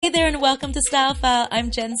Hey there and welcome to Style File. I'm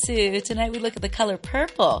Jen Su. Tonight we look at the color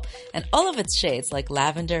purple and all of its shades like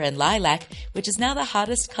lavender and lilac, which is now the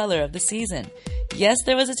hottest color of the season. Yes,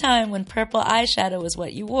 there was a time when purple eyeshadow was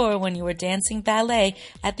what you wore when you were dancing ballet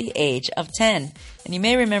at the age of 10. And you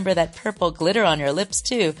may remember that purple glitter on your lips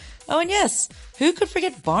too. Oh, and yes, who could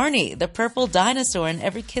forget Barney, the purple dinosaur in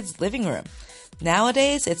every kid's living room?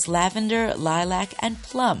 Nowadays, it's lavender, lilac, and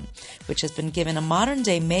plum, which has been given a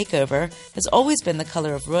modern-day makeover, has always been the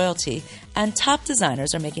color of royalty, and top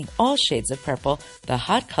designers are making all shades of purple the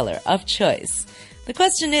hot color of choice. The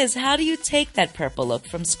question is, how do you take that purple look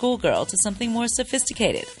from schoolgirl to something more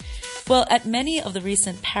sophisticated? Well, at many of the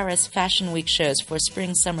recent Paris Fashion Week shows for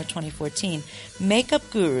Spring-Summer 2014, makeup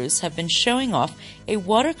gurus have been showing off a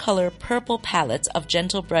watercolor purple palette of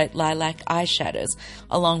gentle bright lilac eyeshadows,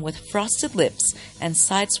 along with frosted lips and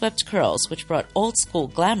side-swept curls, which brought old-school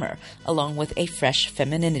glamour along with a fresh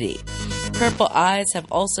femininity. Purple eyes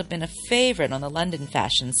have also been a favorite on the London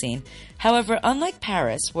fashion scene. However, unlike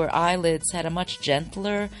Paris, where eyelids had a much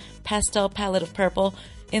gentler pastel palette of purple,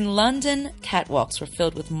 in London, catwalks were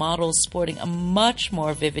filled with models sporting a much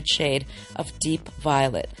more vivid shade of deep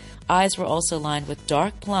violet. Eyes were also lined with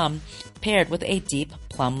dark plum, paired with a deep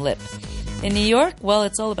plum lip. In New York, well,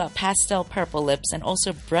 it's all about pastel purple lips and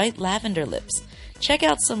also bright lavender lips. Check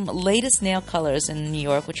out some latest nail colors in New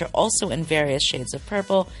York, which are also in various shades of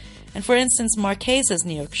purple. And for instance, Marquesa's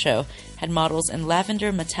New York show had models in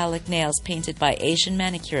lavender metallic nails painted by Asian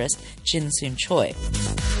manicurist Jin Soon Choi.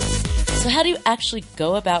 So how do you actually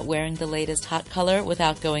go about wearing the latest hot color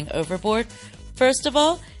without going overboard? First of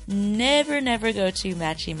all, never go too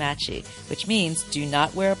matchy-matchy, which means do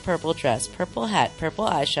not wear a purple dress, purple hat, purple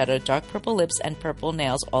eyeshadow, dark purple lips, and purple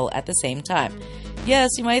nails all at the same time.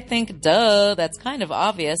 Yes, you might think, duh, that's kind of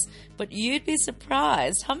obvious, but you'd be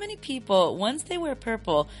surprised how many people, once they wear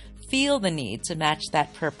purple, feel the need to match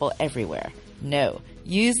that purple everywhere. No,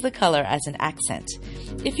 use the color as an accent.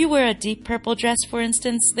 If you wear a deep purple dress, for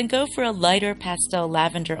instance, then go for a lighter pastel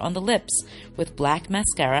lavender on the lips with black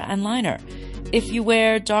mascara and liner. If you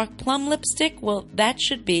wear dark plum lipstick, well, that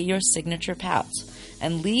should be your signature pout.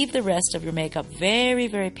 And leave the rest of your makeup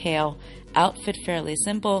very pale, outfit fairly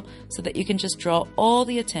simple, so that you can just draw all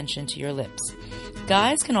the attention to your lips.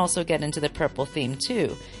 Guys can also get into the purple theme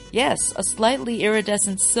too. Yes, a slightly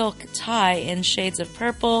iridescent silk tie in shades of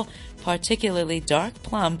purple, particularly dark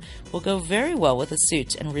plum, will go very well with a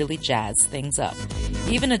suit and really jazz things up.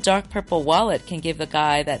 Even a dark purple wallet can give the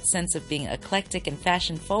guy that sense of being eclectic and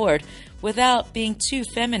fashion-forward without being too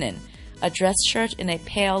feminine. A dress shirt in a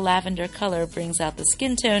pale lavender color brings out the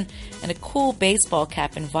skin tone, and a cool baseball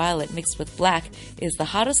cap in violet mixed with black is the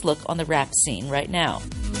hottest look on the rap scene right now.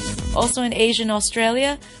 Also in Asia and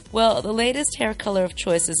Australia, well, the latest hair color of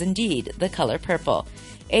choice is indeed the color purple.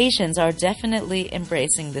 Asians are definitely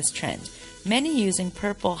embracing this trend, many using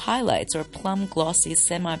purple highlights or plum glossy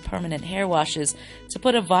semi-permanent hair washes to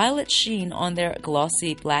put a violet sheen on their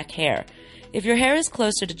glossy black hair. If your hair is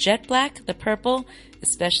closer to jet black, the purple,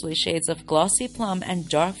 especially shades of glossy plum and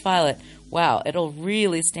dark violet, wow, it'll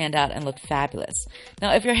really stand out and look fabulous.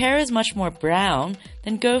 Now, if your hair is much more brown,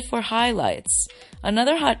 then go for highlights.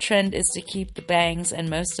 Another hot trend is to keep the bangs and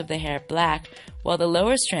most of the hair black, while the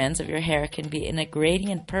lower strands of your hair can be in a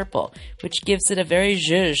gradient purple, which gives it a very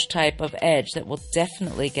zhuzh type of edge that will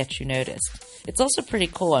definitely get you noticed. It's also pretty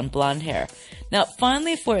cool on blonde hair. Now,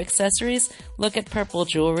 finally, for accessories, look at purple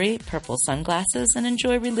jewelry, purple sunglasses, and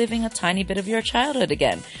enjoy reliving a tiny bit of your childhood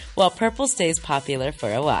again, while purple stays popular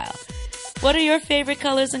for a while. What are your favorite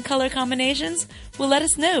colors and color combinations? Well, let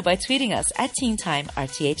us know by tweeting us at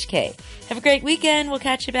TeenTimeRTHK. Have a great weekend. We'll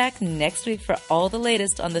catch you back next week for all the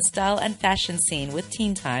latest on the style and fashion scene with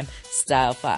Teen Time Style File.